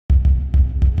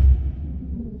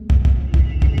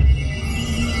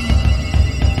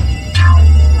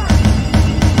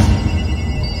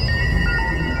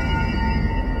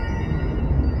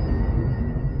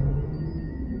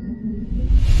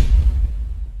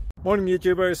Morning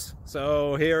YouTubers.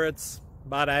 So here it's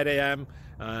about 8 a.m.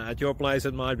 At your place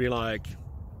it might be like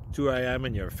 2 a.m.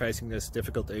 and you're facing this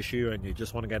difficult issue and you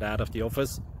just want to get out of the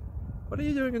office. What are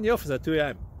you doing in the office at 2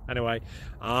 a.m.? Anyway,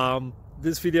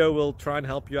 this video will try and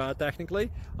help you out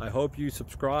technically. I hope you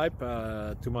subscribe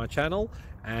to my channel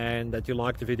and that you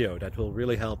like the video. That will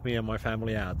really help me and my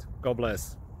family out. God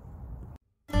bless.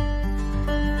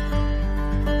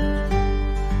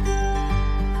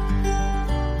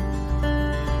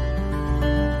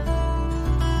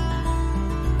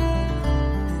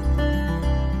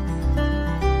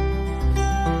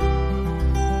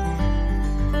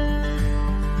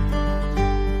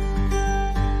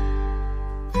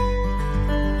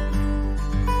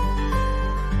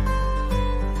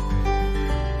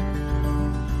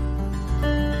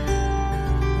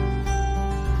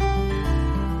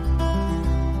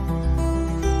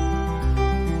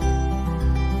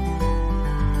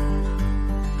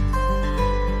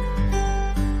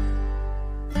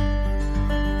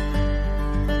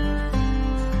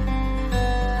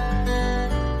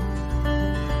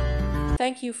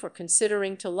 Thank you for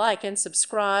considering to like and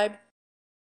subscribe.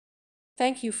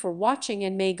 Thank you for watching,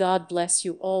 and may God bless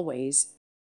you always.